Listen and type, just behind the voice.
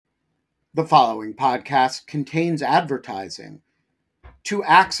The following podcast contains advertising. To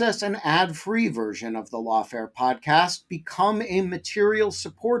access an ad-free version of the Lawfare podcast, become a material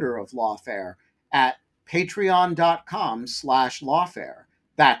supporter of Lawfare at patreon.com/lawfare.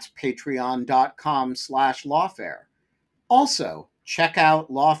 That's patreon.com/lawfare. Also, check out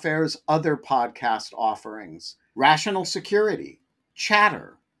Lawfare's other podcast offerings: Rational Security,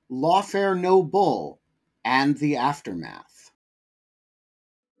 Chatter, Lawfare No Bull, and The Aftermath.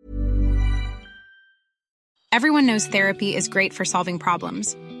 Everyone knows therapy is great for solving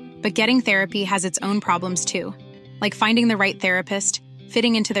problems, but getting therapy has its own problems too, like finding the right therapist,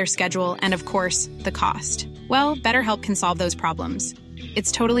 fitting into their schedule, and of course, the cost. Well, BetterHelp can solve those problems.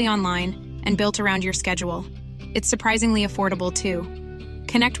 It's totally online and built around your schedule. It's surprisingly affordable too.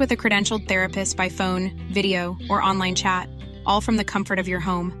 Connect with a credentialed therapist by phone, video, or online chat, all from the comfort of your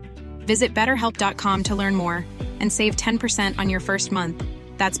home. Visit BetterHelp.com to learn more and save 10% on your first month.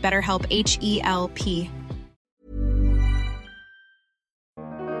 That's BetterHelp, H-E-L-P.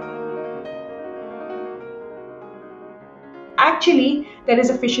 Actually, there is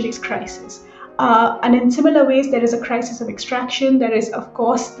a fisheries crisis. And in similar ways, there is a crisis of extraction. There is, of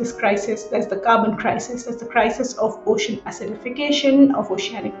course, this crisis. There's the carbon crisis. There's the crisis of ocean acidification, of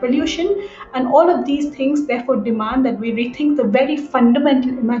oceanic pollution. And all of these things, therefore, demand that we rethink the very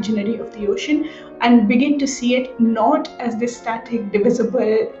fundamental imaginary of the ocean and begin to see it not as this static,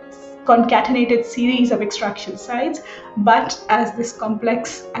 divisible, concatenated series of extraction sites, but as this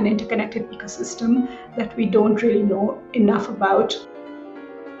complex and interconnected ecosystem that we don't really know enough about.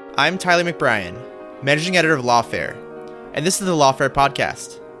 I'm Tyler McBrien, Managing Editor of Lawfare, and this is the Lawfare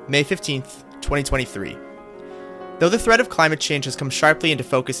Podcast, May 15th, 2023. Though the threat of climate change has come sharply into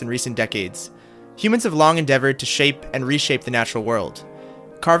focus in recent decades, humans have long endeavored to shape and reshape the natural world,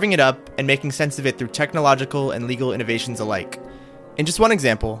 carving it up and making sense of it through technological and legal innovations alike. In just one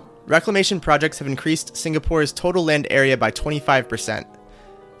example, reclamation projects have increased Singapore's total land area by 25%.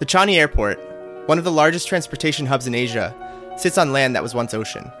 The Changi Airport, one of the largest transportation hubs in Asia, sits on land that was once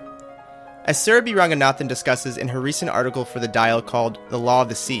ocean. As Surabhi Ranganathan discusses in her recent article for The Dial called The Law of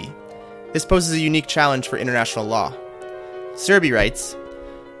the Sea, this poses a unique challenge for international law. Surabhi writes,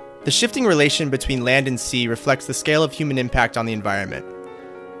 "The shifting relation between land and sea reflects the scale of human impact on the environment.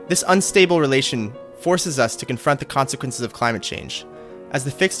 This unstable relation forces us to confront the consequences of climate change, as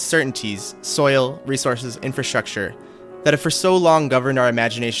the fixed certainties, soil, resources, infrastructure, that have for so long governed our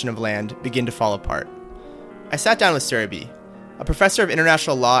imagination of land begin to fall apart." I sat down with Surabhi, a professor of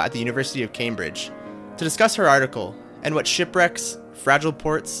international law at the University of Cambridge, to discuss her article and what shipwrecks, fragile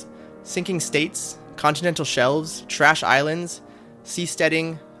ports, sinking states, continental shelves, trash islands,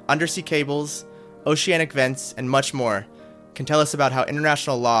 seasteading, undersea cables, oceanic vents, and much more can tell us about how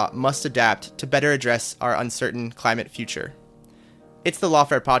international law must adapt to better address our uncertain climate future. It's the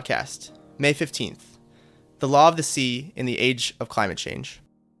Lawfare Podcast, May 15th, The Law of the Sea in the Age of Climate Change.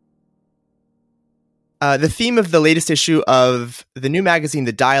 The theme of the latest issue of the new magazine,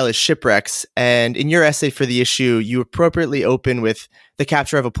 The Dial, is shipwrecks, and in your essay for the issue, you appropriately open with the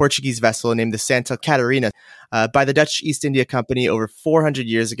capture of a Portuguese vessel named the Santa Catarina by the Dutch East India Company over 400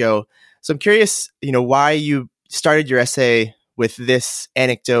 years ago. So I'm curious, why you started your essay with this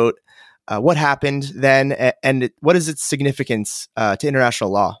anecdote. What happened then, and what is its significance to international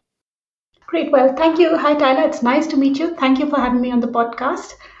law? Great. Well, thank you. Hi, Tyler. It's nice to meet you. Thank you for having me on the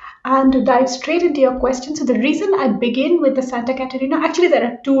podcast. And to dive straight into your question, so the reason I begin with the Santa Catarina, actually there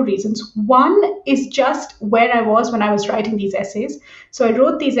are two reasons. One is just where I was when I was writing these essays. So I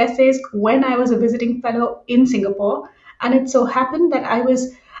wrote these essays when I was a visiting fellow in Singapore. And it so happened that I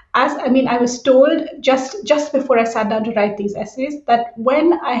was told just before I sat down to write these essays that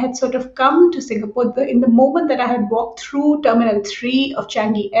when I had sort of come to Singapore, in the moment that I had walked through Terminal 3 of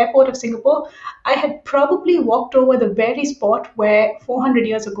Changi Airport of Singapore, I had probably walked over the very spot where 400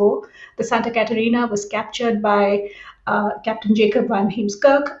 years ago, the Santa Catarina was captured by Captain Jacob van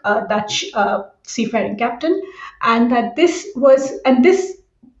Heemskerk, a Dutch seafaring captain, and that this was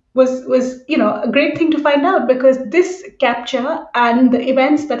a great thing to find out, because this capture and the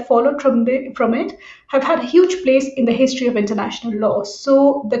events that followed from it have had a huge place in the history of international law.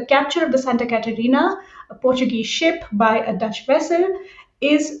 So the capture of the Santa Catarina, a Portuguese ship by a Dutch vessel,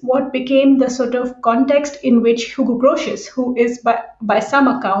 is what became the sort of context in which Hugo Grotius, who is by some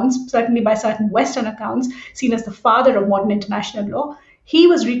accounts, certainly by certain Western accounts, seen as the father of modern international law, he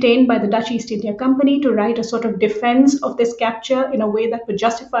was retained by the Dutch East India Company to write a sort of defense of this capture in a way that would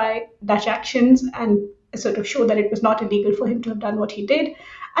justify Dutch actions and sort of show that it was not illegal for him to have done what he did.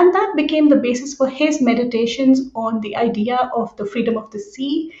 And that became the basis for his meditations on the idea of the freedom of the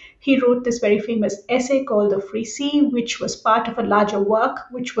sea. He wrote this very famous essay called The Free Sea, which was part of a larger work,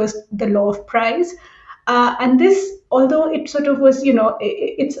 which was The Law of Price. And this, although it sort of was,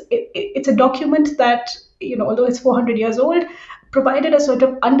 it's a document that, although it's 400 years old, provided a sort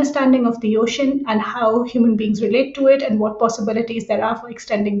of understanding of the ocean and how human beings relate to it and what possibilities there are for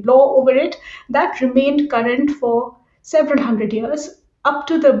extending law over it. That remained current for several hundred years, up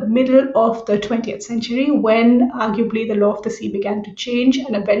to the middle of the 20th century, when arguably the law of the sea began to change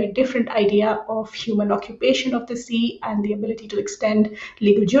and a very different idea of human occupation of the sea and the ability to extend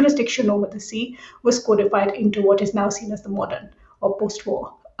legal jurisdiction over the sea was codified into what is now seen as the modern or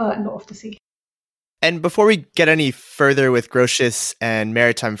post-war law of the sea. And before we get any further with Grotius and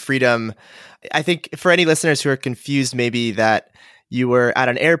maritime freedom, I think for any listeners who are confused maybe that you were at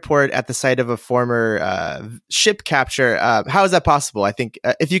an airport at the site of a former ship capture, how is that possible? I think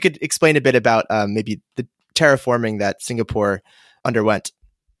if you could explain a bit about maybe the terraforming that Singapore underwent.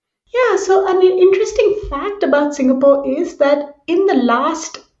 Yeah, so an interesting fact about Singapore is that in the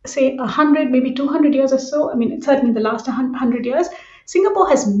last, say, 100, maybe 200 years or so, certainly the last 100 years, Singapore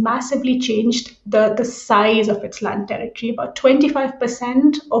has massively changed the size of its land territory. About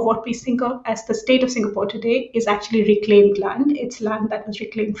 25% of what we think of as the state of Singapore today is actually reclaimed land. It's land that was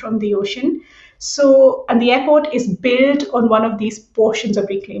reclaimed from the ocean. So, and the airport is built on one of these portions of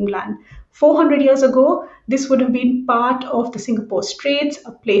reclaimed land. 400 years ago, this would have been part of the Singapore Straits,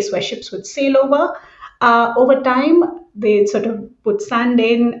 a place where ships would sail over. Over time, they sort of put sand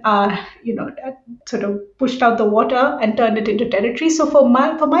in, sort of pushed out the water and turned it into territory. So for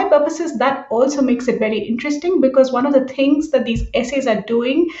my purposes, that also makes it very interesting, because one of the things that these essays are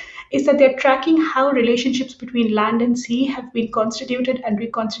doing is that they're tracking how relationships between land and sea have been constituted and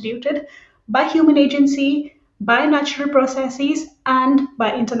reconstituted by human agency, by natural processes, and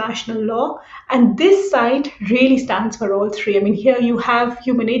by international law. And this site really stands for all three. Here you have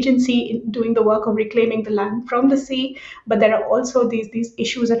human agency in doing the work of reclaiming the land from the sea, but there are also these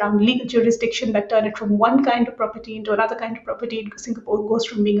issues around legal jurisdiction that turn it from one kind of property into another kind of property. Singapore goes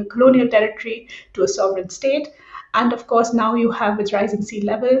from being a colonial territory to a sovereign state. And of course, now you have, with rising sea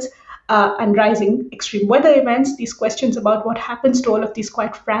levels, and rising extreme weather events, these questions about what happens to all of these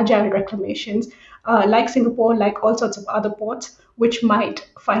quite fragile reclamations, like Singapore, like all sorts of other ports, which might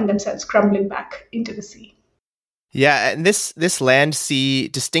find themselves crumbling back into the sea. Yeah, and this land-sea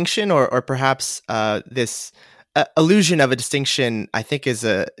distinction, or perhaps this illusion of a distinction, I think is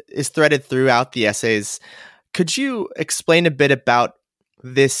threaded throughout the essays. Could you explain a bit about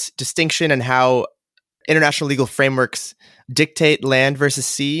this distinction and how international legal frameworks dictate land versus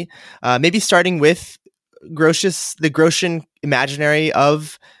sea? Maybe starting with Grotius, the Grotian imaginary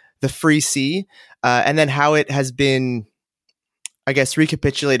of the free sea, and then how it has been, I guess,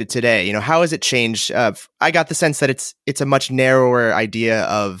 recapitulated today. How has it changed? I got the sense that it's a much narrower idea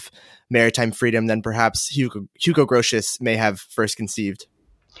of maritime freedom than perhaps Hugo Grotius may have first conceived.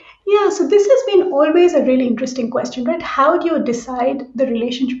 Yeah, so this has been always a really interesting question, right? How do you decide the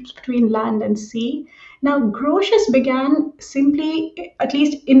relationships between land and sea? Now, Grotius began simply, at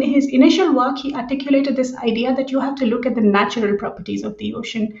least in his initial work, he articulated this idea that you have to look at the natural properties of the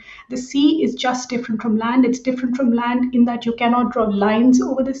ocean. The sea is just different from land. It's different from land in that you cannot draw lines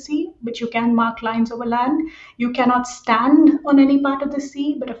over the sea, but you can mark lines over land. You cannot stand on any part of the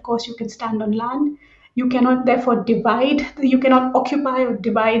sea, but of course you can stand on land. You cannot therefore you cannot occupy or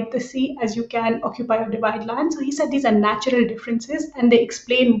divide the sea as you can occupy or divide land. So he said these are natural differences, and they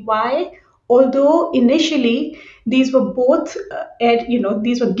explain why, although initially these were both,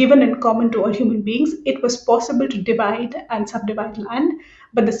 these were given in common to all human beings, it was possible to divide and subdivide land,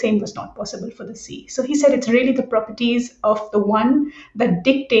 but the same was not possible for the sea. So he said it's really the properties of the one that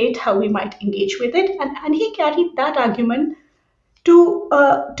dictate how we might engage with it. And he carried that argument to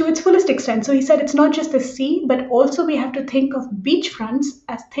its fullest extent. So he said it's not just the sea, but also we have to think of beachfronts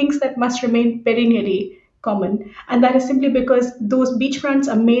as things that must remain perennially common. And that is simply because those beachfronts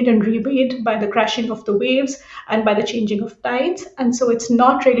are made and remade by the crashing of the waves and by the changing of tides. And so it's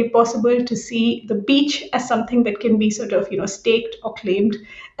not really possible to see the beach as something that can be sort of, staked or claimed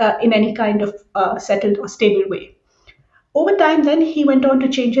in any kind of settled or stable way. Over time, then, he went on to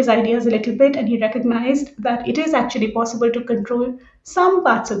change his ideas a little bit, and he recognized that it is actually possible to control some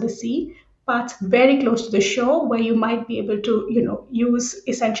parts of the sea, parts very close to the shore, where you might be able to, use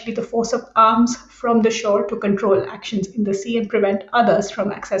essentially the force of arms from the shore to control actions in the sea and prevent others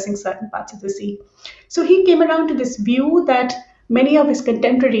from accessing certain parts of the sea. So he came around to this view that many of his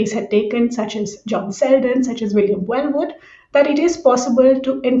contemporaries had taken, such as John Selden, such as William Wellwood, that it is possible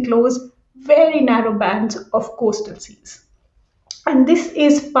to enclose very narrow bands of coastal seas. And this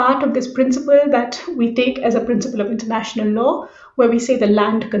is part of this principle that we take as a principle of international law, where we say the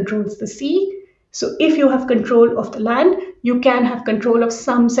land controls the sea. So if you have control of the land, you can have control of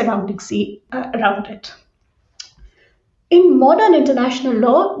some surrounding sea around it. In modern international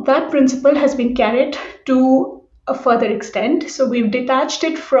law, that principle has been carried to a further extent. So we've detached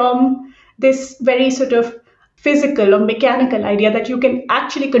it from this very sort of physical or mechanical idea that you can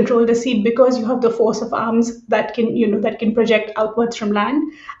actually control the sea because you have the force of arms that can project outwards from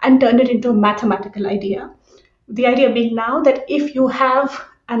land, and turn it into a mathematical idea. The idea being now that if you have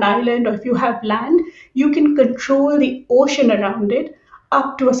an island or if you have land, you can control the ocean around it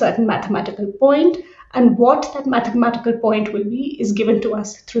up to a certain mathematical point, and what that mathematical point will be is given to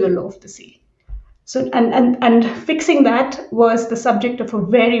us through the law of the sea. So, and fixing that was the subject of a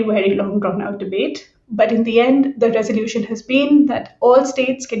very, very long drawn out debate. But in the end, the resolution has been that all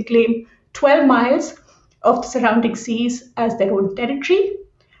states can claim 12 miles of the surrounding seas as their own territory,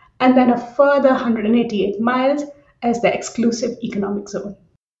 and then a further 188 miles as their exclusive economic zone.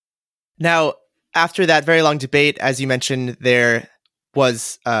 Now, after that very long debate, as you mentioned, there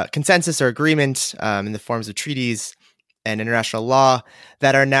was consensus or agreement in the forms of treaties and international law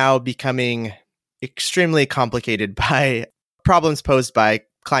that are now becoming extremely complicated by problems posed by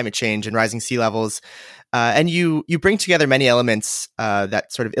climate change and rising sea levels. And you bring together many elements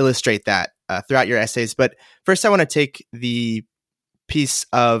that sort of illustrate that throughout your essays. But first, I want to take the piece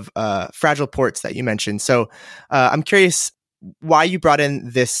of fragile ports that you mentioned. So I'm curious why you brought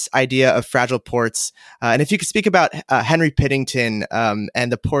in this idea of fragile ports. And if you could speak about Henry Piddington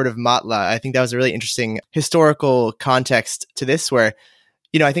and the port of Matla. I think that was a really interesting historical context to this, where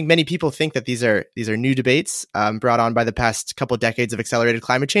I think many people think that these are new debates brought on by the past couple of decades of accelerated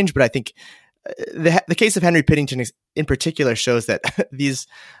climate change. But I think the case of Henry Piddington in particular shows that these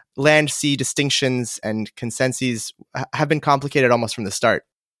land-sea distinctions and consensus have been complicated almost from the start.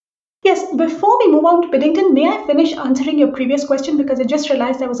 Yes, before we move on to Piddington, may I finish answering your previous question? Because I just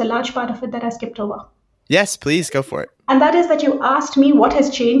realized there was a large part of it that I skipped over. Yes, please go for it. And that is that you asked me what has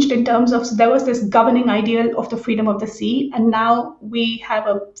changed in terms of, so there was this governing ideal of the freedom of the sea, and now we have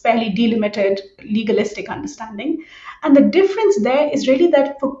a fairly delimited legalistic understanding. And the difference there is really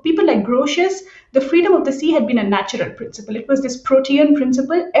that for people like Grotius, the freedom of the sea had been a natural principle. It was this protean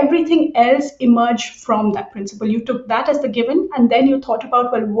principle. Everything else emerged from that principle. You took that as the given, and then you thought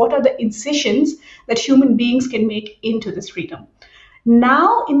about, well, what are the incisions that human beings can make into this freedom?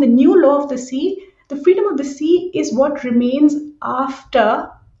 Now, in the new law of the sea, the freedom of the sea is what remains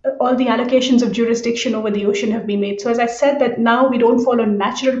after all the allocations of jurisdiction over the ocean have been made. So as I said, that now we don't follow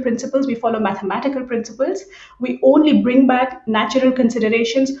natural principles, we follow mathematical principles. We only bring back natural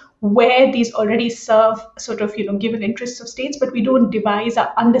considerations where these already serve sort of, given interests of states, but we don't devise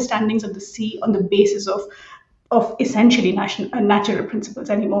our understandings of the sea on the basis of essentially natural principles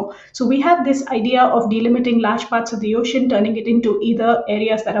anymore. So we have this idea of delimiting large parts of the ocean, turning it into either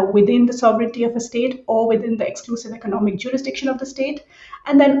areas that are within the sovereignty of a state or within the exclusive economic jurisdiction of the state.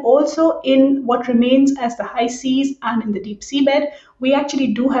 And then also in what remains as the high seas and in the deep seabed, we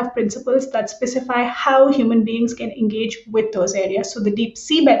actually do have principles that specify how human beings can engage with those areas. So the deep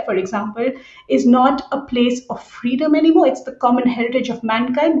seabed, for example, is not a place of freedom anymore. It's the common heritage of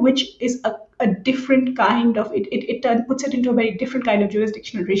mankind, which is a different kind of, it puts it into a very different kind of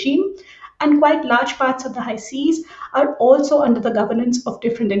jurisdictional regime. And quite large parts of the high seas are also under the governance of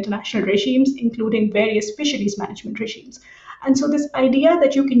different international regimes, including various fisheries management regimes. And so this idea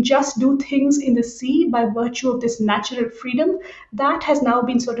that you can just do things in the sea by virtue of this natural freedom, that has now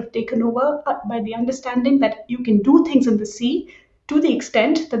been sort of taken over by the understanding that you can do things in the sea to the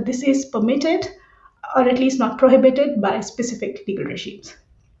extent that this is permitted, or at least not prohibited, by specific legal regimes.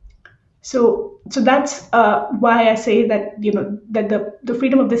 So that's why I say that that the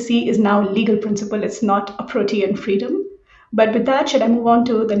freedom of the sea is now a legal principle. It's not a protean freedom. But with that, should I move on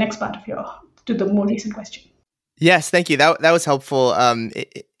to the next part of to the more recent question? Yes, thank you. That was helpful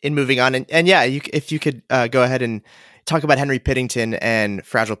in moving on. And yeah, if you could go ahead and talk about Henry Piddington and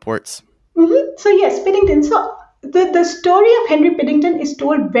fragile ports. Mm-hmm. So yes, Piddington. So the story of Henry Piddington is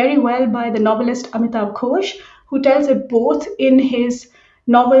told very well by the novelist Amitav Ghosh, who tells it both in his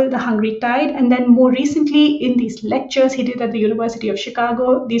novel The Hungry Tide, and then more recently in these lectures he did at the University of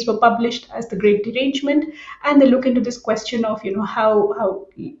Chicago. These were published as The Great Derangement, and they look into this question of how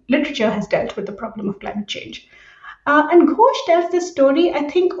literature has dealt with the problem of climate change. And Ghosh tells this story, I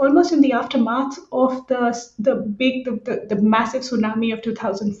think, almost in the aftermath of the massive tsunami of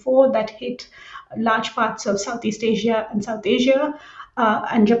 2004 that hit large parts of Southeast Asia and South Asia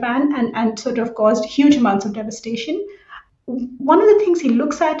and Japan, and sort of caused huge amounts of devastation. one of the things he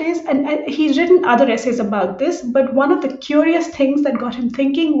looks at is, and he's written other essays about this, but one of the curious things that got him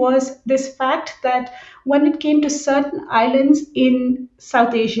thinking was this fact that when it came to certain islands in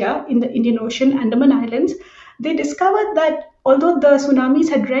South Asia, in the Indian Ocean, Andaman Islands, they discovered that although the tsunamis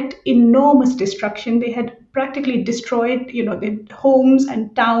had wreaked enormous destruction, they had practically destroyed, the homes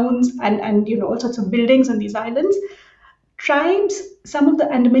and towns and all sorts of buildings on these islands. Tribes, some of the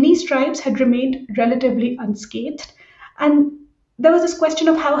Andamanese tribes had remained relatively unscathed. And there was this question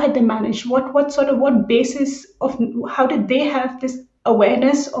of how had they managed? What basis of how did they have this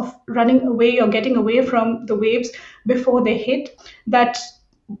awareness of running away or getting away from the waves before they hit that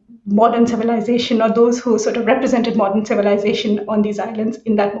modern civilization, or those who sort of represented modern civilization on these islands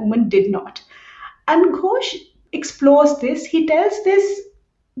in that moment did not. And Ghosh explores this. He tells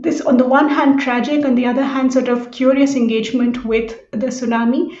this on the one hand tragic, on the other hand sort of curious engagement with the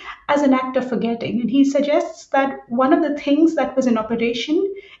tsunami as an act of forgetting. And he suggests that one of the things that was in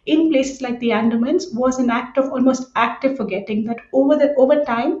operation in places like the Andamans was an act of almost active forgetting, that over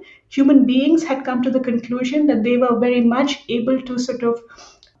time human beings had come to the conclusion that they were very much able to sort of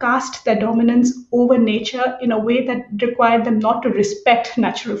cast their dominance over nature in a way that required them not to respect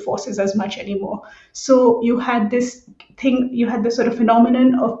natural forces as much anymore. So you had this sort of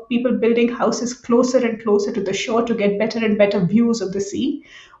phenomenon of people building houses closer and closer to the shore to get better and better views of the sea,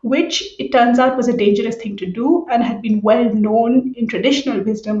 which it turns out was a dangerous thing to do and had been well known in traditional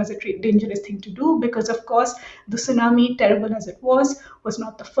wisdom as a dangerous thing to do, because of course the tsunami, terrible as it was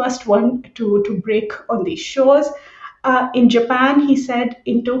not the first one to break on these shores. In Japan, he said,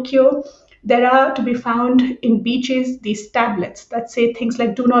 in Tokyo, there are to be found in beaches these tablets that say things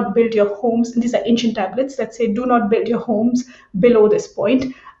like, do not build your homes. And these are ancient tablets that say, do not build your homes below this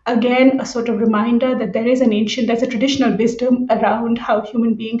point. Again, a sort of reminder that there's a traditional wisdom around how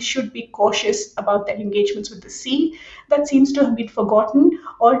human beings should be cautious about their engagements with the sea that seems to have been forgotten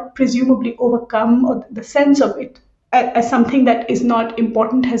or presumably overcome, or the sense of it as something that is not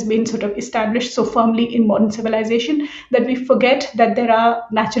important has been sort of established so firmly in modern civilization that we forget that there are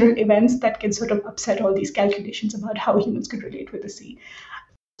natural events that can sort of upset all these calculations about how humans could relate with the sea.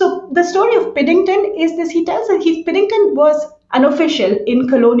 So the story of Piddington is this. He tells that Piddington was an official in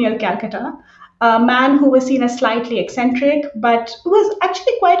colonial Calcutta, a man who was seen as slightly eccentric, but was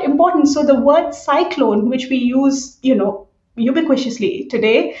actually quite important. So the word cyclone, which we use, ubiquitously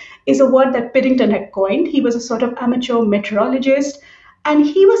today, is a word that Piddington had coined. He was a sort of amateur meteorologist, and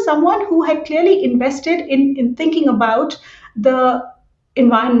he was someone who had clearly invested in thinking about the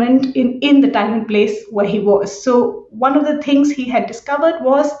environment in the time and place where he was. So one of the things he had discovered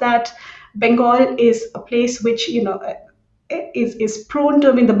was that Bengal is a place which, is prone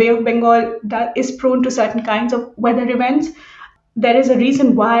to, the Bay of Bengal is prone to certain kinds of weather events. There is a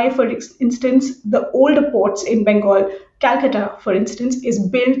reason why, for instance, the older ports in Bengal, Calcutta, for instance, is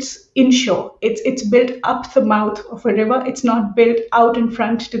built inshore. It's built up the mouth of a river. It's not built out in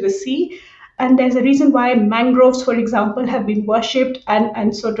front to the sea. And there's a reason why mangroves, for example, have been worshipped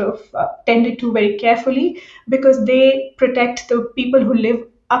and sort of tended to very carefully, because they protect the people who live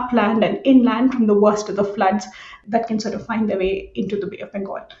upland and inland from the worst of the floods that can sort of find their way into the Bay of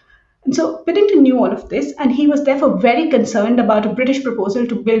Bengal. And so Piddington knew all of this, and he was therefore very concerned about a British proposal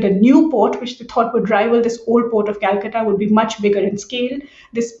to build a new port, which they thought would rival this old port of Calcutta, would be much bigger in scale.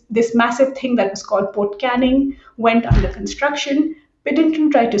 This massive thing that was called Port Canning went under construction.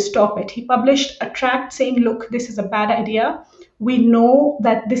 Piddington tried to stop it. He published a tract saying, look, this is a bad idea. We know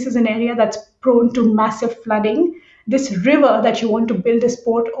that this is an area that's prone to massive flooding. This river that you want to build this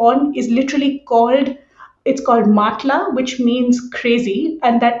port on is literally called Matla, which means crazy,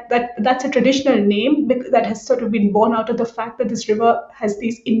 and that's a traditional name that has sort of been born out of the fact that this river has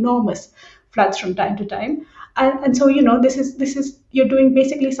these enormous floods from time to time, and so this is you're doing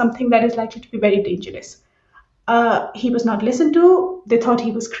basically something that is likely to be very dangerous. He was not listened to. They thought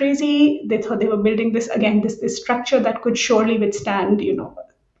he was crazy. They thought they were building this structure that could surely withstand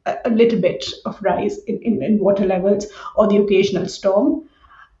a little bit of rise in water levels or the occasional storm.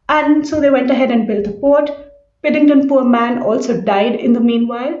 And so they went ahead and built the port. Piddington, poor man, also died in the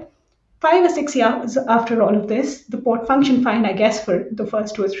meanwhile. 5 or 6 years after all of this, the port functioned fine, I guess, for the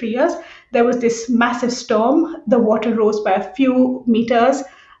first 2 or 3 years. There was this massive storm. The water rose by a few meters,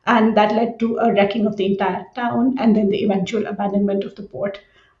 and that led to a wrecking of the entire town and then the eventual abandonment of the port.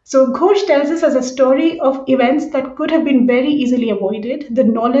 So Ghosh tells us as a story of events that could have been very easily avoided. The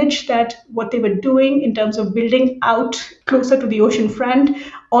knowledge that what they were doing in terms of building out closer to the ocean front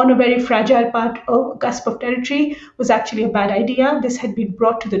on a very fragile part of cusp of territory was actually a bad idea. This had been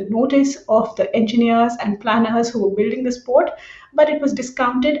brought to the notice of the engineers and planners who were building this port, but it was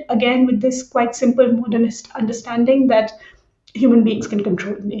discounted again with this quite simple modernist understanding that human beings can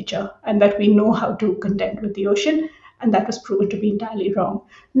control nature and that we know how to contend with the ocean. And that was proven to be entirely wrong.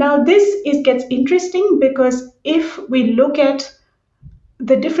 Now, gets interesting because if we look at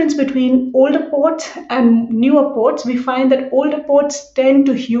the difference between older ports and newer ports, we find that older ports tend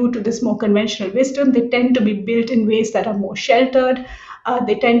to hew to this more conventional wisdom. They tend to be built in ways that are more sheltered.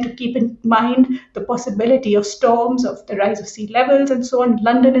 They tend to keep in mind the possibility of storms, of the rise of sea levels, and so on.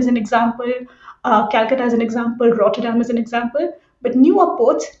 London is an example, Calcutta is an example, Rotterdam is an example. But newer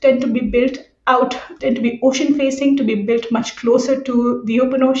ports tend to be built out, tend to be ocean facing, to be built much closer to the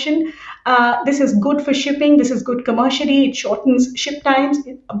open ocean. This is good for shipping, this is good commercially, it shortens ship times,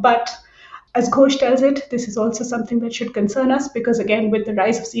 but as Ghosh tells it, this is also something that should concern us because, again, with the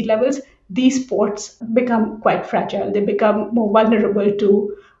rise of sea levels, these ports become quite fragile. They become more vulnerable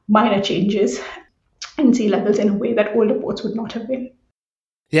to minor changes in sea levels in a way that older ports would not have been.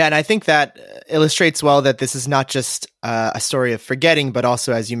 Yeah, and I think that illustrates well that this is not just a story of forgetting, but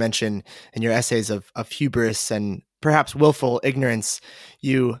also, as you mentioned in your essays, of hubris and perhaps willful ignorance.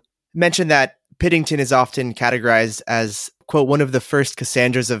 You mentioned that Piddington is often categorized as, quote, one of the first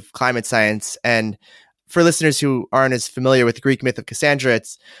Cassandras of climate science. And for listeners who aren't as familiar with the Greek myth of Cassandra,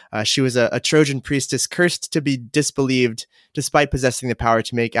 she was a Trojan priestess cursed to be disbelieved despite possessing the power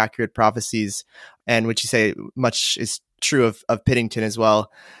to make accurate prophecies. And would you say much is true of Piddington as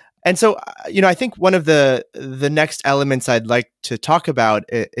well? And so, I think one of the next elements I'd like to talk about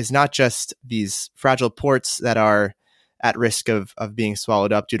is not just these fragile ports that are at risk of being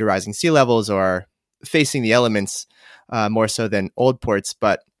swallowed up due to rising sea levels or facing the elements more so than old ports,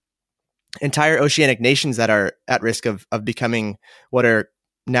 but entire oceanic nations that are at risk of becoming what are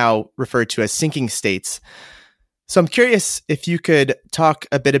now referred to as sinking states. So I'm curious if you could talk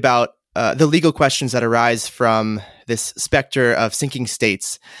a bit about the legal questions that arise from this specter of sinking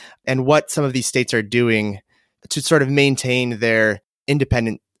states and what some of these states are doing to sort of maintain their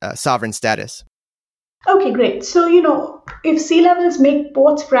independent sovereign status. Okay, great. So, if sea levels make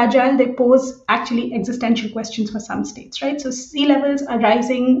ports fragile, they pose actually existential questions for some states, right? So sea levels are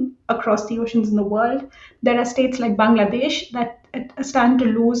rising across the oceans in the world. There are states like Bangladesh that stand to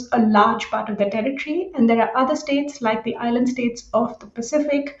lose a large part of their territory. And there are other states like the island states of the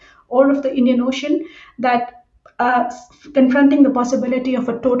Pacific or of the Indian Ocean that are confronting the possibility of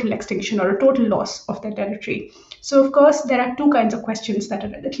a total extinction or a total loss of their territory. So, of course, there are two kinds of questions that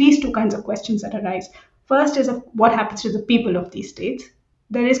are, at least two kinds of questions that arise. First is what happens to the people of these states.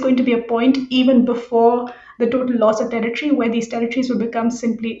 There is going to be a point even before the total loss of territory where these territories will become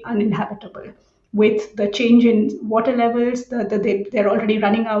simply uninhabitable. With the change in water levels, they're already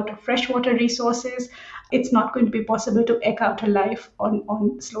running out of freshwater resources. It's not going to be possible to eke out a life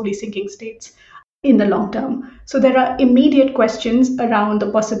on slowly sinking states in the long term. So there are immediate questions around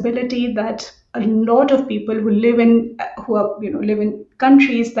the possibility that a lot of people who live in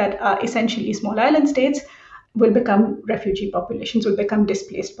countries that are essentially small island states will become refugee populations, will become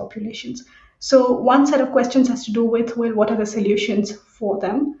displaced populations. So one set of questions has to do with, well, what are the solutions for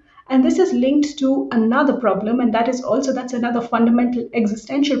them? And this is linked to another problem, and that's another fundamental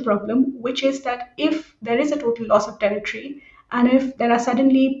existential problem, which is that if there is a total loss of territory, and if there are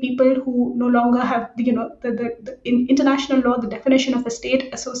suddenly people who no longer have, in international law, the definition of a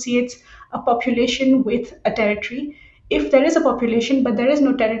state associates a population with a territory. If there is a population but there is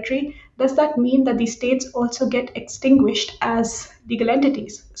no territory, does that mean that these states also get extinguished as legal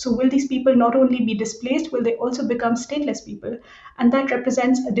entities? So will these people not only be displaced, will they also become stateless people? And that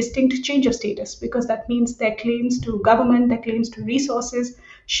represents a distinct change of status because that means their claims to government, their claims to resources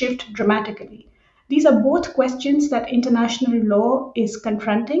shift dramatically. These are both questions that international law is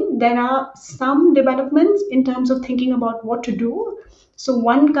confronting. There are some developments in terms of thinking about what to do. So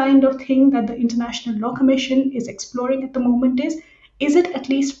one kind of thing that the International Law Commission is exploring at the moment is it at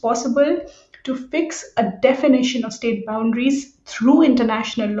least possible to fix a definition of state boundaries through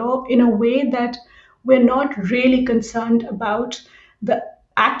international law in a way that we're not really concerned about the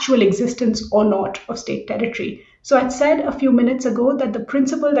actual existence or not of state territory? So I said a few minutes ago that the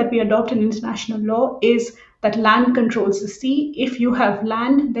principle that we adopt in international law is that land controls the sea. If you have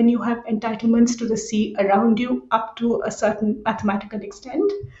land, then you have entitlements to the sea around you up to a certain mathematical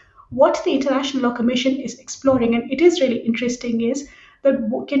extent. What the International Law Commission is exploring, and it is really interesting, is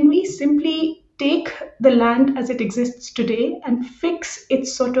that can we simply take the land as it exists today and fix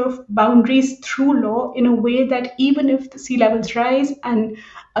its sort of boundaries through law in a way that even if the sea levels rise and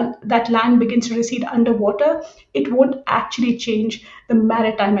that land begins to recede underwater, it won't actually change the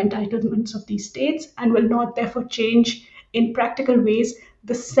maritime entitlements of these states and will not therefore change in practical ways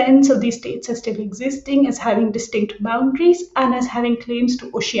the sense of these states as still existing, as having distinct boundaries, and as having claims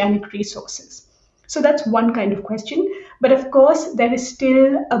to oceanic resources. So that's one kind of question. But of course, there is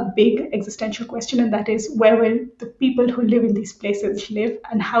still a big existential question, and that is, where will the people who live in these places live,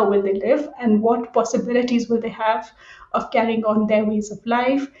 and how will they live, and what possibilities will they have of carrying on their ways of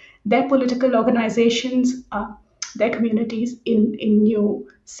life, their political organizations, their communities in new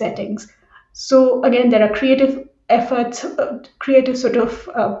settings. So again, there are creative efforts,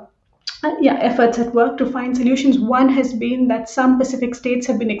 efforts at work to find solutions. One has been that some Pacific states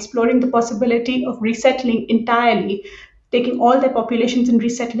have been exploring the possibility of resettling entirely, taking all their populations and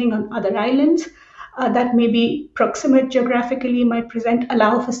resettling on other islands that may be proximate geographically, might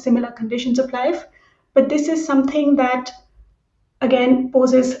allow for similar conditions of life. But this is something that again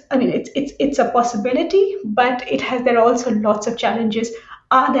poses, it's a possibility, but there are also lots of challenges.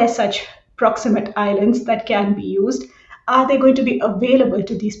 Are there such proximate islands that can be used? Are they going to be available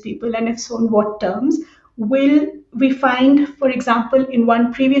to these people? And if so, in what terms? Will we find, for example, in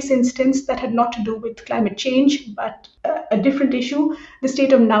one previous instance that had not to do with climate change, but a different issue, the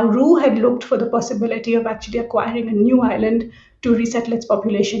state of Nauru had looked for the possibility of actually acquiring a new island to resettle its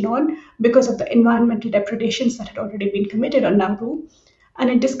population on because of the environmental depredations that had already been committed on Nauru. And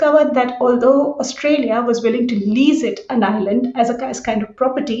it discovered that although Australia was willing to lease it an island as kind of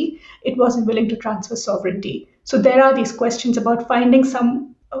property, it wasn't willing to transfer sovereignty. So there are these questions about finding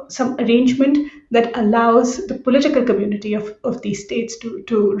some arrangement that allows the political community of these states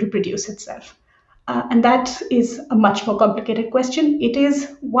to reproduce itself. And that is a much more complicated question. It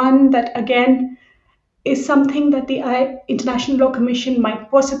is one that, again, is something that the International Law Commission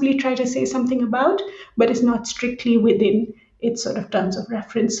might possibly try to say something about, but is not strictly within its sort of terms of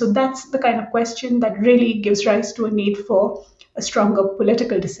reference. So that's the kind of question that really gives rise to a need for a stronger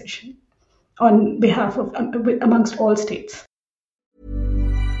political decision on behalf of amongst all states.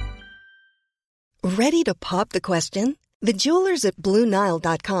 Ready to pop the question? The jewelers at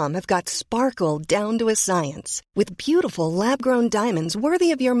BlueNile.com have got sparkle down to a science with beautiful lab-grown diamonds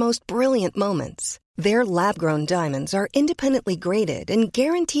worthy of your most brilliant moments. Their lab-grown diamonds are independently graded and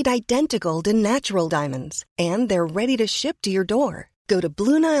guaranteed identical to natural diamonds, and they're ready to ship to your door. Go to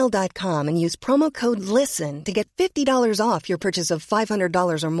BlueNile.com and use promo code LISTEN to get $50 off your purchase of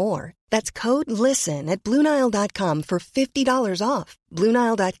 $500 or more. That's code LISTEN at BlueNile.com for $50 off.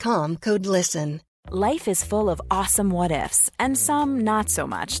 BlueNile.com, code LISTEN. Life is full of awesome what-ifs, and some not so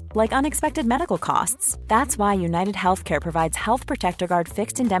much, like unexpected medical costs. That's why United Healthcare provides Health Protector Guard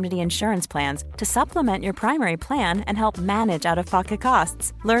fixed indemnity insurance plans to supplement your primary plan and help manage out-of-pocket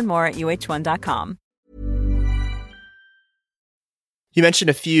costs. Learn more at UH1.com. You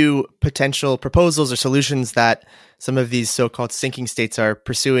mentioned a few potential proposals or solutions that some of these so-called sinking states are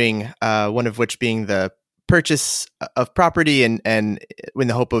pursuing, one of which being the purchase of property and in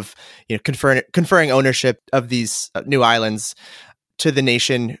the hope of conferring ownership of these new islands to the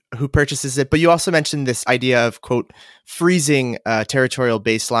nation who purchases it. But you also mentioned this idea of, quote, freezing territorial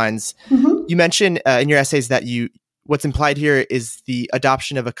baselines. Mm-hmm. You mentioned in your essays that what's implied here is the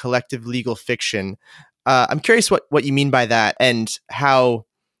adoption of a collective legal fiction. I'm curious what you mean by that and how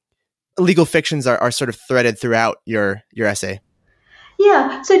legal fictions are sort of threaded throughout your essay.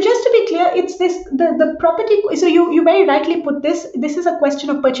 Yeah, so just to be clear, it's the property. So you very rightly put this. This is a question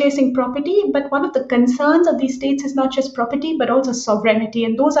of purchasing property, but one of the concerns of these states is not just property, but also sovereignty.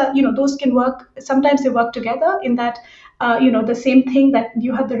 And those can work. Sometimes they work together in that, the same thing that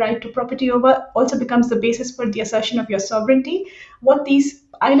you have the right to property over also becomes the basis for the assertion of your sovereignty. What these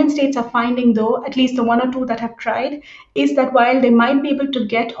island states are finding, though, at least the one or two that have tried, is that while they might be able to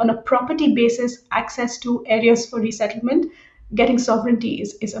get on a property basis access to areas for resettlement, getting sovereignty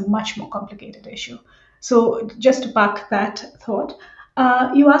is a much more complicated issue. So just to back that thought,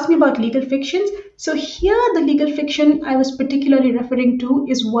 you asked me about legal fictions. So here the legal fiction I was particularly referring to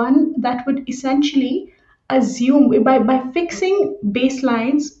is one that would essentially assume, by fixing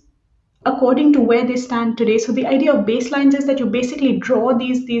baselines according to where they stand today. So the idea of baselines is that you basically draw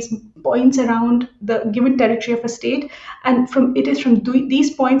these points around the given territory of a state, and it is from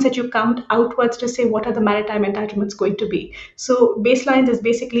these points that you count outwards to say what are the maritime entitlements going to be. So baselines is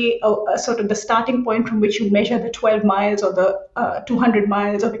basically a sort of the starting point from which you measure the 12 miles or the 200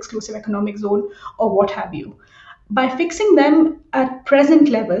 miles of exclusive economic zone or what have you. By fixing them at present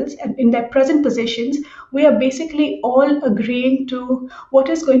levels and in their present positions, we are basically all agreeing to what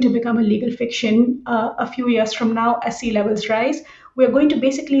is going to become a legal fiction a few years from now as sea levels rise. We are going to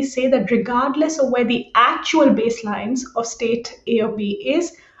basically say that regardless of where the actual baselines of state A or B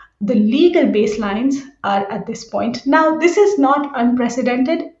is, the legal baselines are at this point. Now, this is not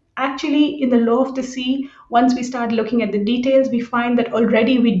unprecedented. Actually, in the law of the sea, once we start looking at the details, we find that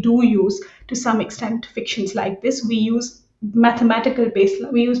already we do use, to some extent, fictions like this. We use mathematical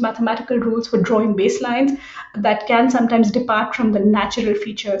baseline. We use mathematical rules for drawing baselines that can sometimes depart from the natural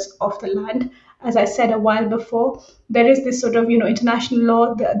features of the land. As I said a while before, there is this sort of, international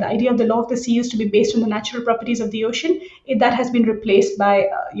law. The idea of the law of the sea used to be based on the natural properties of the ocean. That has been replaced by,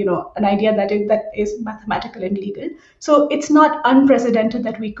 an idea that is mathematical and legal. So it's not unprecedented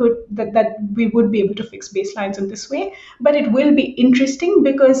that that we would be able to fix baselines in this way. But it will be interesting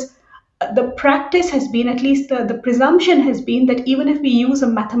because the practice has been, at least the presumption has been, that even if we use a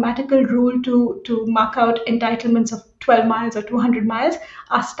mathematical rule to mark out entitlements of 12 miles or 200 miles,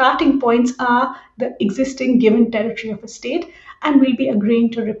 our starting points are the existing given territory of a state, and we'll be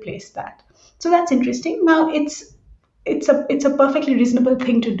agreeing to replace that. So that's interesting. Now, it's a perfectly reasonable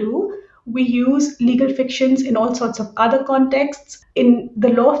thing to do. We use legal fictions in all sorts of other contexts. In the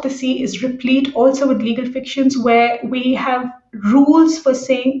law of the sea is replete also with legal fictions where we have rules for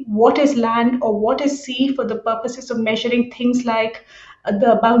saying what is land or what is sea for the purposes of measuring things like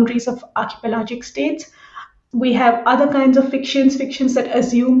the boundaries of archipelagic states. We have other kinds of fictions that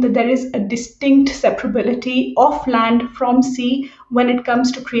assume that there is a distinct separability of land from sea when it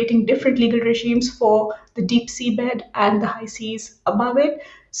comes to creating different legal regimes for the deep seabed and the high seas above it.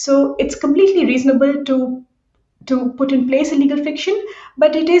 So it's completely reasonable to put in place a legal fiction,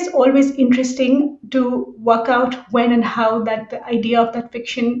 but it is always interesting to work out when and how that the idea of that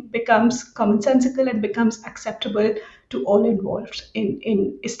fiction becomes commonsensical and becomes acceptable to all involved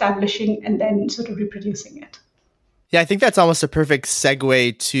in establishing and then sort of reproducing it. Yeah, I think that's almost a perfect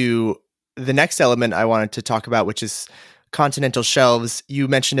segue to the next element I wanted to talk about, which is continental shelves. You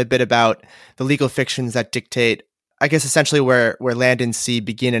mentioned a bit about the legal fictions that dictate, I guess, essentially where land and sea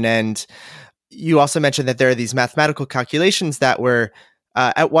begin and end. You also mentioned that there are these mathematical calculations that were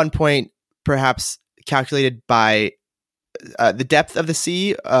at one point perhaps calculated by the depth of the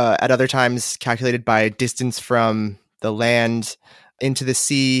sea, at other times calculated by distance from the land into the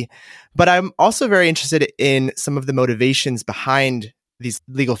sea. But I'm also very interested in some of the motivations behind these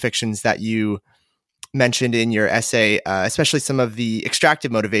legal fictions that you mentioned in your essay, especially some of the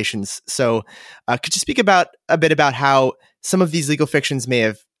extractive motivations. So could you speak a bit about how some of these legal fictions may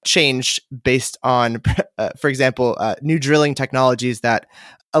have changed based on, for example, new drilling technologies that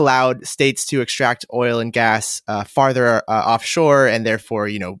allowed states to extract oil and gas farther offshore, and therefore,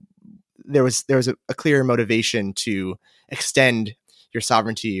 there was a clear motivation to extend your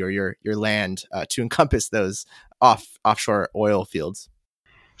sovereignty or your land to encompass those offshore oil fields?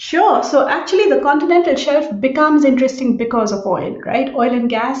 Sure. So actually, the continental shelf becomes interesting because of oil, right? Oil and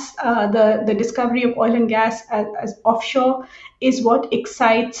gas, the discovery of oil and gas as offshore is what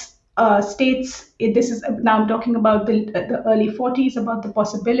excites states. This is now I'm talking about the early 40s, about the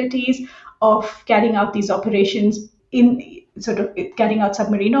possibilities of carrying out these operations in sort of carrying out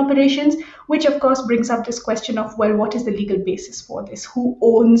submarine operations, which of course brings up this question of, well, what is the legal basis for this? Who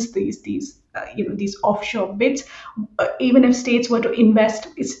owns these offshore bits? Even if states were to invest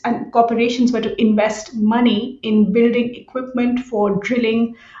and corporations were to invest money in building equipment for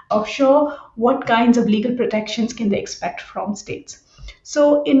drilling offshore, what kinds of legal protections can they expect from states?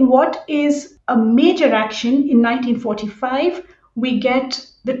 So in what is a major action in 1945, we get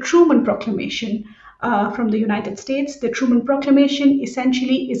the Truman Proclamation from the United States. The Truman Proclamation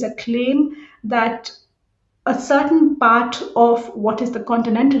essentially is a claim that a certain part of what is the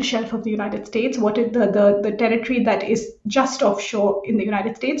continental shelf of the United States, what is the territory that is just offshore in the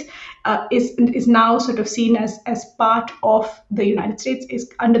United States, is now sort of seen as part of the United States, is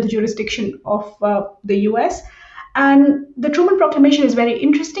under the jurisdiction of the US. And the Truman Proclamation is very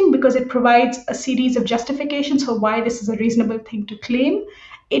interesting because it provides a series of justifications for why this is a reasonable thing to claim.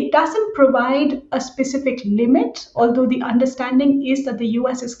 It doesn't provide a specific limit, although the understanding is that the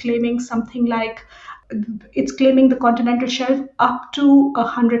US is claiming something like, it's claiming the continental shelf up to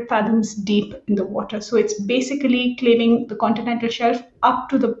 100 fathoms deep in the water. So it's basically claiming the continental shelf up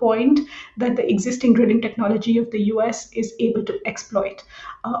to the point that the existing drilling technology of the US is able to exploit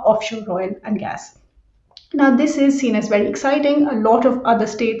offshore oil and gas. Now, this is seen as very exciting. A lot of other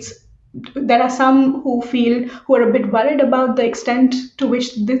states, there are some who are a bit worried about the extent to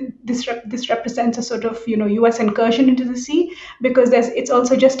which this represents a sort of US incursion into the sea, because it's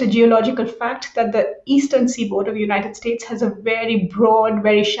also just a geological fact that the eastern seaboard of the United States has a very broad,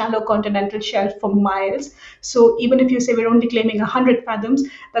 very shallow continental shelf for miles. So even if you say we're only claiming 100 fathoms,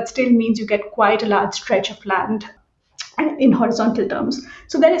 that still means you get quite a large stretch of land in horizontal terms.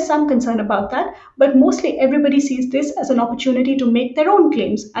 So there is some concern about that, but mostly everybody sees this as an opportunity to make their own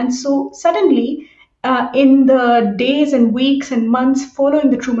claims. And so suddenly in the days and weeks and months following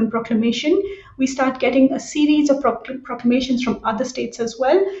the Truman Proclamation, we start getting a series of proclamations from other states as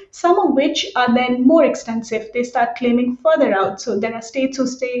well, some of which are then more extensive. They start claiming further out. So there are states who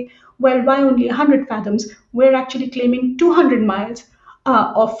say, well, why only 100 fathoms? We're actually claiming 200 miles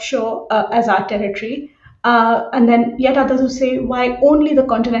offshore as our territory. And then yet others who say, why only the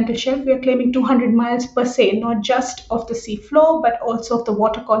continental shelf? We are claiming 200 miles per se, not just of the sea floor, but also of the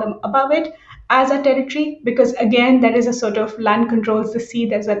water column above it as a territory, because again, there is a sort of land controls the sea.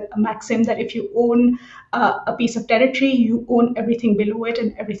 There's a maxim that if you own a piece of territory, you own everything below it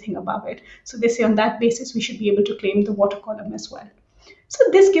and everything above it. So they say on that basis, we should be able to claim the water column as well. So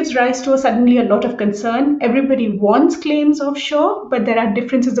this gives rise to suddenly a lot of concern. Everybody wants claims offshore, but there are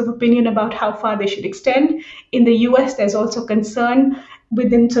differences of opinion about how far they should extend. In the US, there's also concern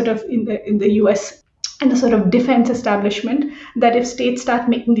within sort of in the US and the sort of defense establishment that if states start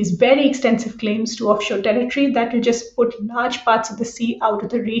making these very extensive claims to offshore territory, that will just put large parts of the sea out of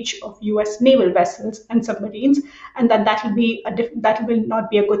the reach of US naval vessels and submarines, and that will not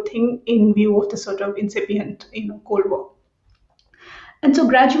be a good thing in view of the sort of incipient Cold War. And so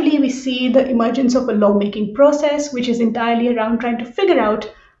gradually we see the emergence of a lawmaking process, which is entirely around trying to figure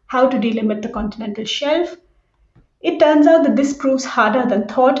out how to delimit the continental shelf. It turns out that this proves harder than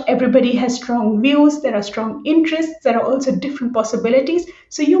thought. Everybody has strong views, there are strong interests, there are also different possibilities.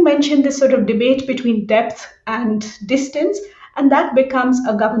 So you mentioned this sort of debate between depth and distance, and that becomes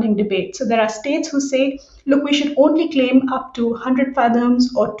a governing debate. So there are states who say, look, we should only claim up to 100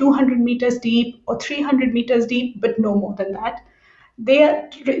 fathoms or 200 meters deep or 300 meters deep, but no more than that.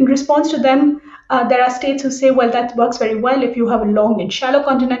 In response to them, there are states who say, well, that works very well if you have a long and shallow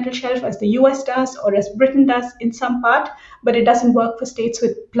continental shelf, as the US does or as Britain does in some part, but it doesn't work for states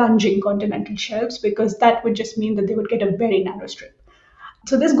with plunging continental shelves, because that would just mean that they would get a very narrow strip.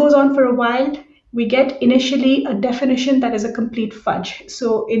 So this goes on for a while. We get initially a definition that is a complete fudge.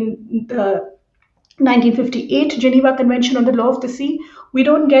 So in the 1958 Geneva Convention on the Law of the Sea, we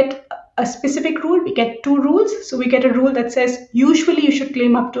don't get a specific rule, we get two rules. So we get a rule that says usually you should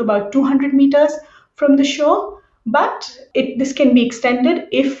claim up to about 200 meters from the shore, but this can be extended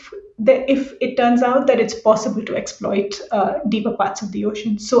if it turns out that it's possible to exploit deeper parts of the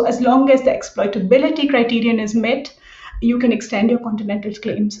ocean. So as long as the exploitability criterion is met, you can extend your continental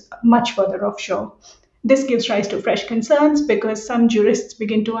claims much further offshore. This gives rise to fresh concerns because some jurists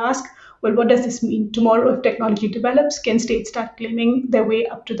begin to ask, well, what does this mean? Tomorrow, if technology develops, can states start claiming their way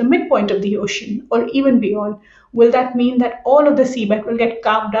up to the midpoint of the ocean or even beyond? Will that mean that all of the seabed will get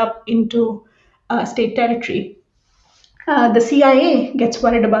carved up into state territory? The CIA gets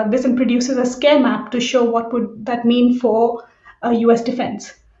worried about this and produces a scare map to show what would that mean for US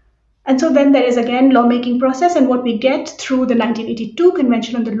defense. And so then there is again lawmaking process, and what we get through the 1982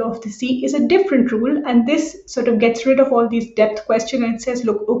 Convention on the Law of the Sea is a different rule, and this sort of gets rid of all these depth questions and says,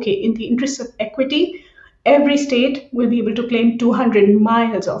 look, okay, in the interest of equity, every state will be able to claim 200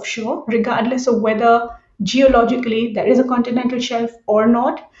 miles offshore, regardless of whether geologically there is a continental shelf or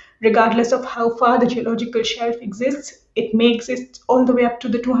not, regardless of how far the geological shelf exists. It may exist all the way up to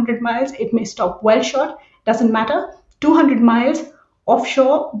the 200 miles, it may stop well short, doesn't matter. 200 miles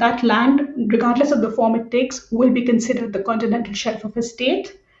offshore, that land, regardless of the form it takes, will be considered the continental shelf of a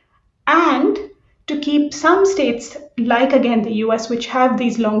state. And to keep some states, like again the US, which have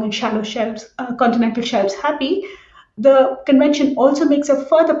these long and shallow shelves, continental shelves happy, the convention also makes a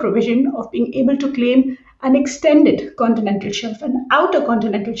further provision of being able to claim an extended continental shelf, an outer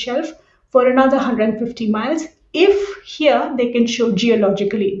continental shelf for another 150 miles, if here they can show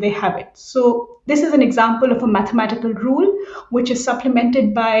geologically they have it. So this is an example of a mathematical rule, which is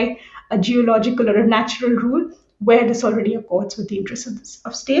supplemented by a geological or a natural rule, where this already accords with the interests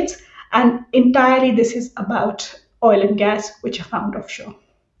of states. And entirely this is about oil and gas, which are found offshore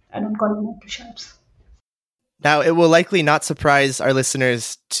and on continental shelves. Now, it will likely not surprise our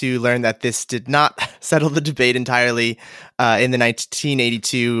listeners to learn that this did not settle the debate entirely in the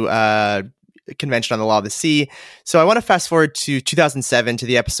 1982 Convention on the Law of the Sea. So I want to fast forward to 2007, to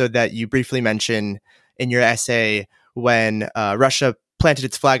the episode that you briefly mentioned in your essay when Russia planted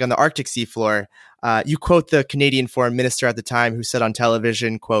its flag on the Arctic seafloor. You quote the Canadian foreign minister at the time, who said on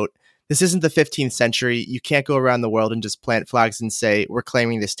television, quote, "This isn't the 15th century. You can't go around the world and just plant flags and say, we're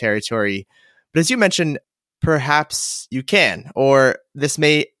claiming this territory." But as you mentioned, perhaps you can, or this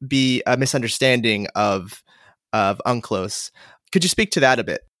may be a misunderstanding of UNCLOS. Could you speak to that a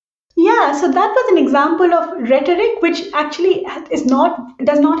bit? Yeah, so that was an example of rhetoric, which actually does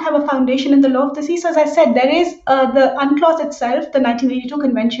not have a foundation in the Law of the Sea. So as I said, there is the UNCLOS itself, the 1982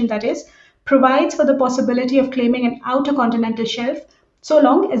 convention that is, provides for the possibility of claiming an outer continental shelf so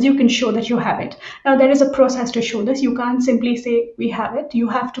long as you can show that you have it. Now, there is a process to show this. You can't simply say we have it. You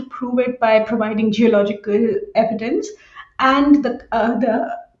have to prove it by providing geological evidence. And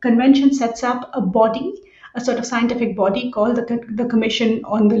the convention sets up a body, a sort of scientific body called the Commission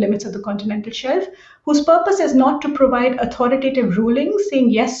on the Limits of the Continental Shelf, whose purpose is not to provide authoritative rulings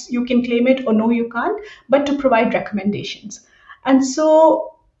saying, yes, you can claim it or no, you can't, but to provide recommendations. And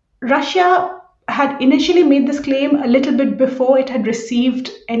so Russia had initially made this claim a little bit before it had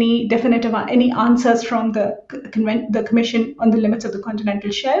received any answers from the Commission on the Limits of the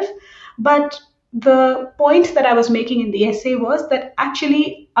Continental Shelf. But the point that I was making in the essay was that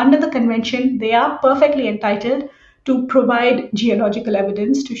actually under the convention, they are perfectly entitled to provide geological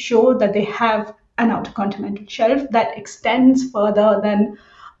evidence to show that they have an outer continental shelf that extends further than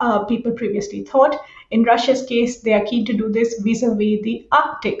people previously thought. In Russia's case, they are keen to do this vis-a-vis the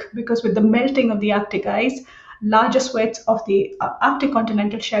Arctic, because with the melting of the Arctic ice, larger swathes of the Arctic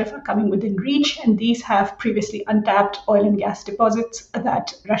continental shelf are coming within reach, and these have previously untapped oil and gas deposits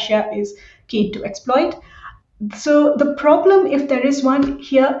that Russia is keen to exploit. So the problem, if there is one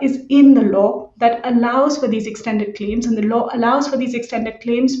here, is in the law that allows for these extended claims. And the law allows for these extended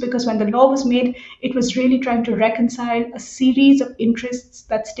claims because when the law was made, it was really trying to reconcile a series of interests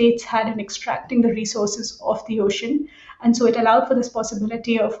that states had in extracting the resources of the ocean. And so it allowed for this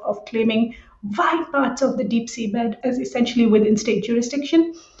possibility of claiming wide parts of the deep seabed as essentially within state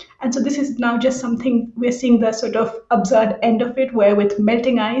jurisdiction. And so this is now just something we're seeing the sort of absurd end of it, where with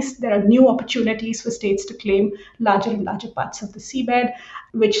melting ice, there are new opportunities for states to claim larger and larger parts of the seabed,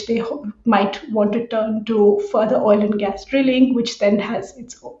 which they might want to turn to further oil and gas drilling, which then has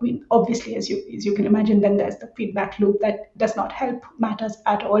obviously, as you can imagine, then there's the feedback loop that does not help matters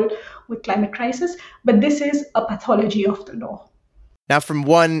at all with climate crisis. But this is a pathology of the law. Now, from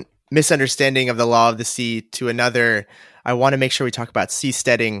one misunderstanding of the law of the sea to another, I want to make sure we talk about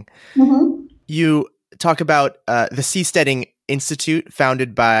seasteading. Mm-hmm. You talk about the Seasteading Institute,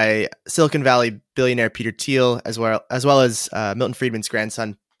 founded by Silicon Valley billionaire Peter Thiel, as well as Milton Friedman's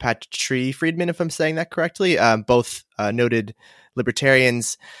grandson, Patri Friedman, if I'm saying that correctly, both noted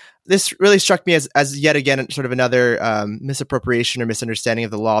libertarians. This really struck me as yet again sort of another misappropriation or misunderstanding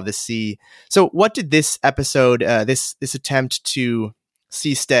of the law of the sea. So what did this episode, this attempt to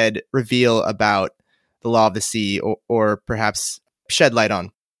seastead, reveal about the law of the sea, or perhaps shed light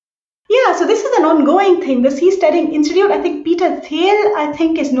on? Yeah, so this is an ongoing thing. The Seasteading Institute, I think Peter Thiel,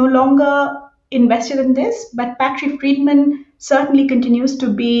 is no longer invested in this, but Patri Friedman certainly continues to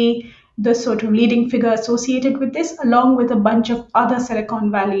be the sort of leading figure associated with this, along with a bunch of other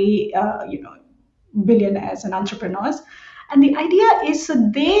Silicon Valley, billionaires and entrepreneurs. And the idea is, so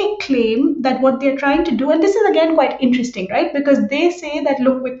they claim that what they're trying to do, and this is again quite interesting, right? Because they say that,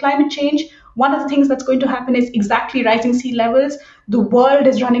 look, with climate change, one of the things that's going to happen is exactly rising sea levels. The world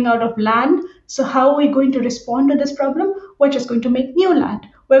is running out of land. So how are we going to respond to this problem? We're just going to make new land.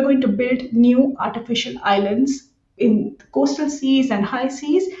 We're going to build new artificial islands in coastal seas and high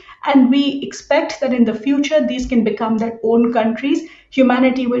seas. And we expect that in the future, these can become their own countries.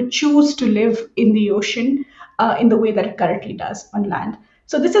 Humanity will choose to live in the ocean in the way that it currently does on land.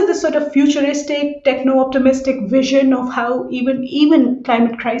 So this is the sort of futuristic, techno-optimistic vision of how even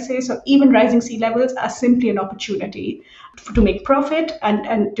climate crisis or even rising sea levels are simply an opportunity to make profit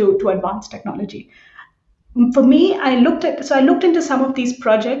and to advance technology. For me, I looked into some of these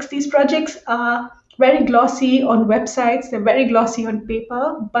projects. These projects are very glossy on websites, they're very glossy on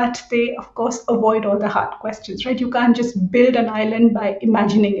paper, but they, of course, avoid all the hard questions, right? You can't just build an island by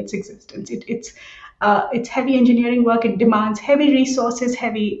imagining its existence. It's heavy engineering work. It demands heavy resources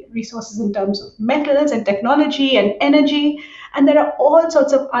in terms of metals and technology and energy. And there are all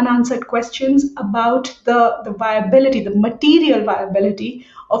sorts of unanswered questions about the viability, the material viability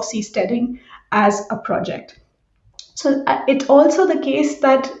of seasteading as a project. So it's also the case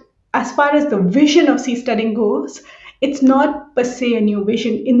that as far as the vision of seasteading goes, it's not per se a new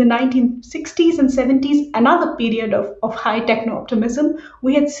vision. In the 1960s and 70s, another period of high techno-optimism,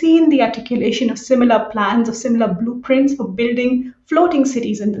 we had seen the articulation of similar plans, of similar blueprints for building floating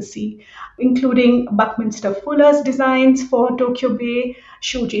cities in the sea, including Buckminster Fuller's designs for Tokyo Bay,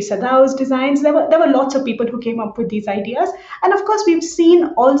 Shoji Sadao's designs. There were lots of people who came up with these ideas. And of course, we've seen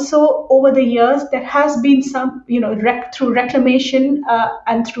also over the years, there has been some, through reclamation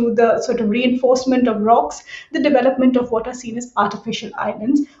and through the sort of reinforcement of rocks, the development of what are seen as artificial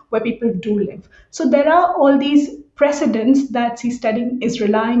islands where people do live. So there are all these precedents that seasteading is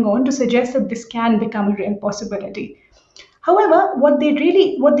relying on to suggest that this can become a real possibility. However, what they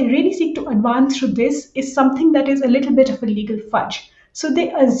really seek to advance through this is something that is a little bit of a legal fudge. So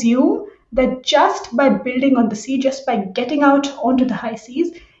they assume that just by building on the sea, just by getting out onto the high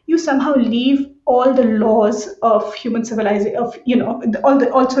seas, you somehow leave all the laws of human civilization, of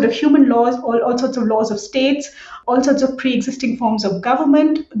all sort of human laws, all sorts of laws of states, all sorts of pre-existing forms of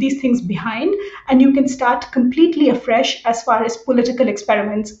government, these things behind, and you can start completely afresh as far as political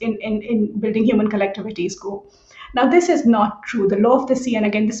experiments in building human collectivities go. Now, this is not true. The law of the sea, and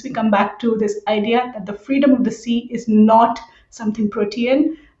again, this we come back to this idea that the freedom of the sea is not something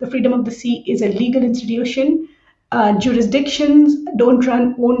protean. The freedom of the sea is a legal institution. Jurisdictions don't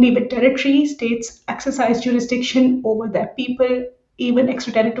run only with territory. States exercise jurisdiction over their people, even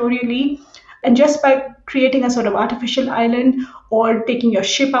extraterritorially. And just by creating a sort of artificial island or taking your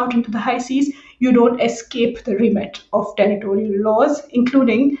ship out into the high seas, you don't escape the remit of territorial laws,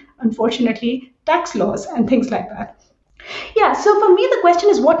 including, unfortunately, tax laws and things like that. Yeah, so for me, the question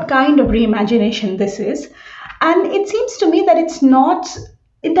is what kind of reimagination this is. And it seems to me that it's not,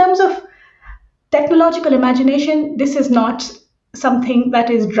 in terms of technological imagination, this is not something that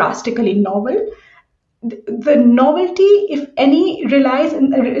is drastically novel. The novelty, if any, resides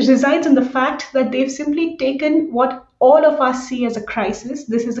in the fact that they've simply taken what all of us see as a crisis.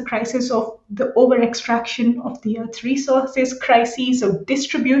 This is a crisis of the over-extraction of the Earth's resources, crises of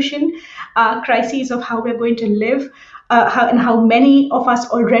distribution, crises of how we're going to live, how many of us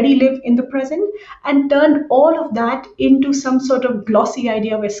already live in the present, and turned all of that into some sort of glossy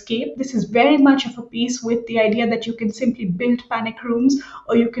idea of escape. This is very much of a piece with the idea that you can simply build panic rooms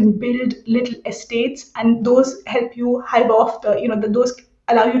or you can build little estates, and those help you hive off those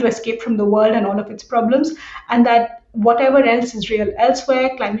allow you to escape from the world and all of its problems, and that whatever else is real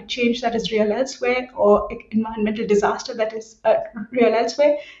elsewhere, climate change that is real elsewhere, or environmental disaster that is real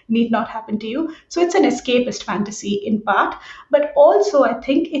elsewhere, need not happen to you. So it's an escapist fantasy in part, but also I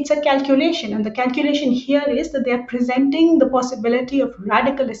think it's a calculation. And the calculation here is that they are presenting the possibility of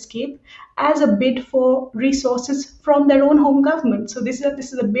radical escape as a bid for resources from their own home government. So this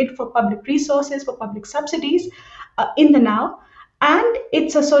is a bid for public resources, for public subsidies in the now. And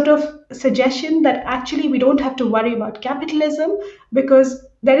it's a sort of suggestion that actually we don't have to worry about capitalism because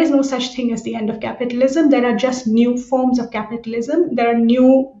there is no such thing as the end of capitalism. There are just new forms of capitalism. There are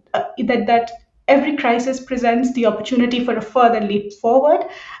new, that every crisis presents the opportunity for a further leap forward,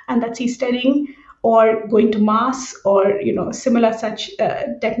 and that seasteading or going to Mars or similar such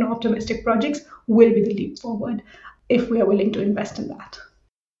techno-optimistic projects will be the leap forward if we are willing to invest in that.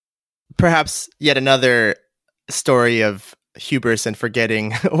 Perhaps yet another story of hubris and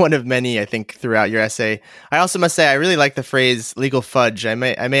forgetting, one of many, I think, throughout your essay. I also must say I really like the phrase legal fudge. I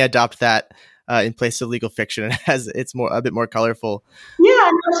may adopt that in place of legal fiction, as it's a bit more colorful. Yeah,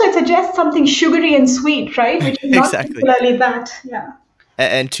 and also it suggests something sugary and sweet, right? Which is not exactly. Particularly that. Yeah.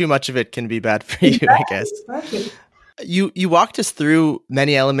 And too much of it can be bad for you, I guess. Exactly. You walked us through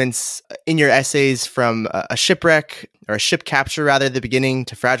many elements in your essays, from a shipwreck or a ship capture rather at the beginning,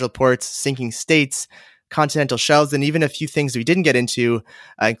 to fragile ports, sinking states, continental shelves, and even a few things we didn't get into,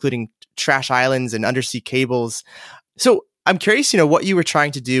 including trash islands and undersea cables. So I'm curious, what you were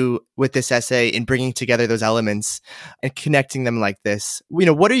trying to do with this essay in bringing together those elements and connecting them like this.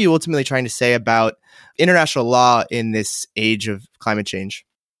 What are you ultimately trying to say about international law in this age of climate change?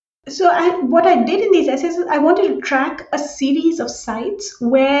 So what I did in these essays is I wanted to track a series of sites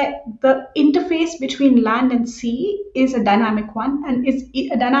where the interface between land and sea is a dynamic one, and is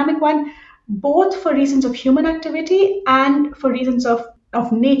a dynamic one both for reasons of human activity and for reasons of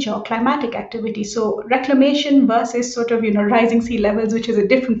nature or climatic activity. So reclamation versus sort of, rising sea levels, which is a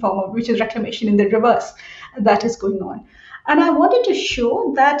different form of, which is reclamation in the reverse that is going on. And I wanted to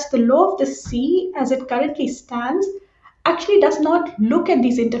show that the law of the sea, as it currently stands, actually does not look at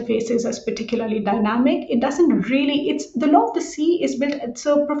these interfaces as particularly dynamic. It doesn't really, the law of the sea is built.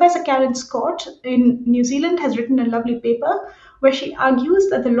 So Professor Karen Scott in New Zealand has written a lovely paper where she argues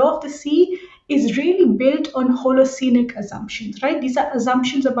that the law of the sea is really built on Holocenic assumptions, right? These are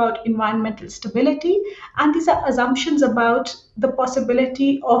assumptions about environmental stability, and these are assumptions about the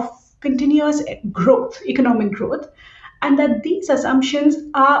possibility of continuous growth, economic growth. And that these assumptions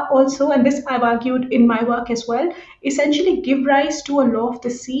are also, and this I've argued in my work as well, essentially give rise to a law of the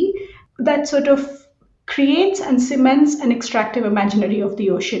sea that sort of creates and cements an extractive imaginary of the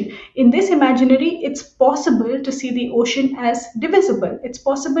ocean. In this imaginary, it's possible to see the ocean as divisible. It's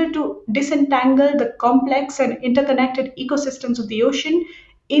possible to disentangle the complex and interconnected ecosystems of the ocean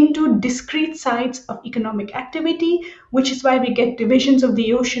into discrete sites of economic activity, which is why we get divisions of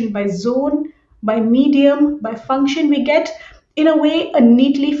the ocean by zone, by medium, by function. We get, in a way, a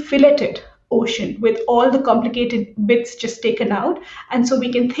neatly filleted ocean with all the complicated bits just taken out. And so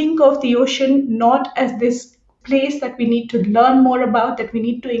we can think of the ocean not as this place that we need to learn more about, that we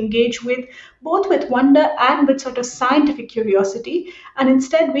need to engage with, both with wonder and with sort of scientific curiosity. And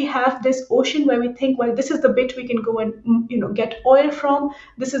instead we have this ocean where we think, well, this is the bit we can go and get oil from,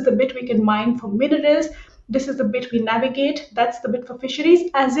 this is the bit we can mine for minerals, this is the bit we navigate, that's the bit for fisheries,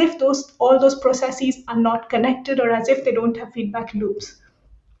 as if all those processes are not connected, or as if they don't have feedback loops.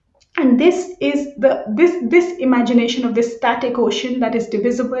 And this is this imagination of this static ocean that is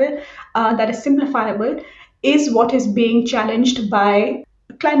divisible, that is simplifiable, is what is being challenged by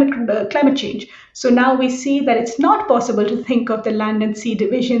climate change. So now we see that it's not possible to think of the land and sea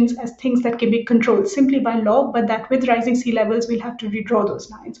divisions as things that can be controlled simply by law, but that with rising sea levels, we'll have to redraw those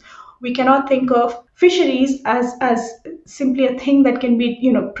lines. We cannot think of fisheries as simply a thing that can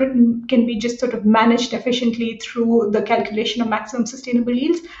be just sort of managed efficiently through the calculation of maximum sustainable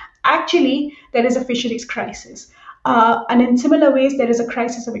yields. Actually, there is a fisheries crisis. And in similar ways, there is a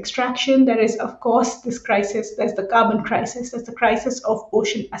crisis of extraction. There is, of course, this crisis. There's the carbon crisis. There's the crisis of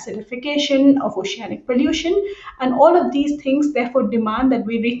ocean acidification, of oceanic pollution. And all of these things, therefore, demand that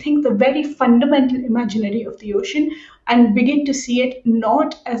we rethink the very fundamental imaginary of the ocean and begin to see it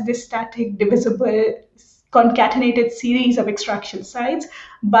not as this static, divisible, concatenated series of extraction sites,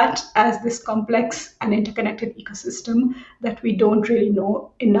 but as this complex and interconnected ecosystem that we don't really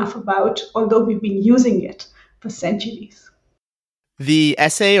know enough about, although we've been using it for centuries. The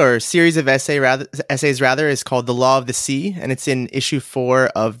essay, or series of essays rather, is called The Law of the Sea, and it's in issue 4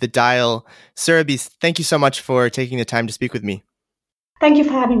 of The Dial. Surabhi, thank you so much for taking the time to speak with me. Thank you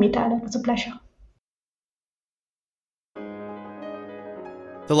for having me, Tyler. It was a pleasure.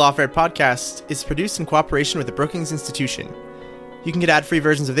 The Lawfare podcast is produced in cooperation with the Brookings Institution. You can get ad-free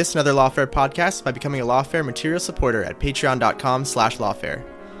versions of this and other Lawfare podcasts by becoming a Lawfare material supporter at patreon.com/lawfare.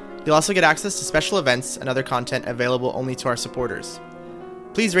 You'll also get access to special events and other content available only to our supporters.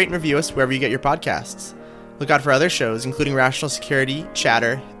 Please rate and review us wherever you get your podcasts. Look out for other shows, including Rational Security,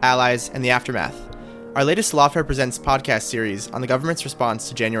 Chatter, Allies, and The Aftermath, our latest Lawfare Presents podcast series on the government's response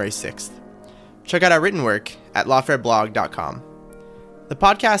to January 6th. Check out our written work at lawfareblog.com. The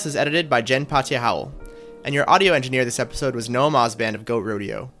podcast is edited by Jen Patia Howell, and your audio engineer this episode was Noah Mosband of Goat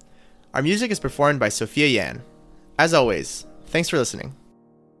Rodeo. Our music is performed by Sophia Yan. As always, thanks for listening.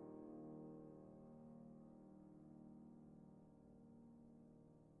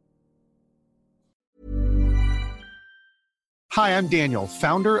 Hi, I'm Daniel,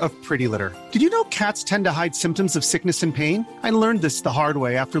 founder of Pretty Litter. Did you know cats tend to hide symptoms of sickness and pain? I learned this the hard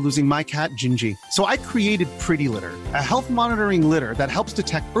way after losing my cat, Gingy. So I created Pretty Litter, a health monitoring litter that helps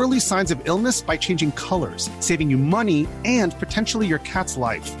detect early signs of illness by changing colors, saving you money and potentially your cat's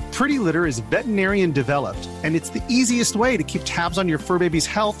life. Pretty Litter is veterinarian developed, and it's the easiest way to keep tabs on your fur baby's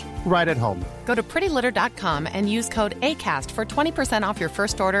health right at home. Go to prettylitter.com and use code ACAST for 20% off your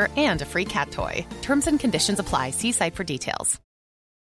first order and a free cat toy. Terms and conditions apply. See site for details.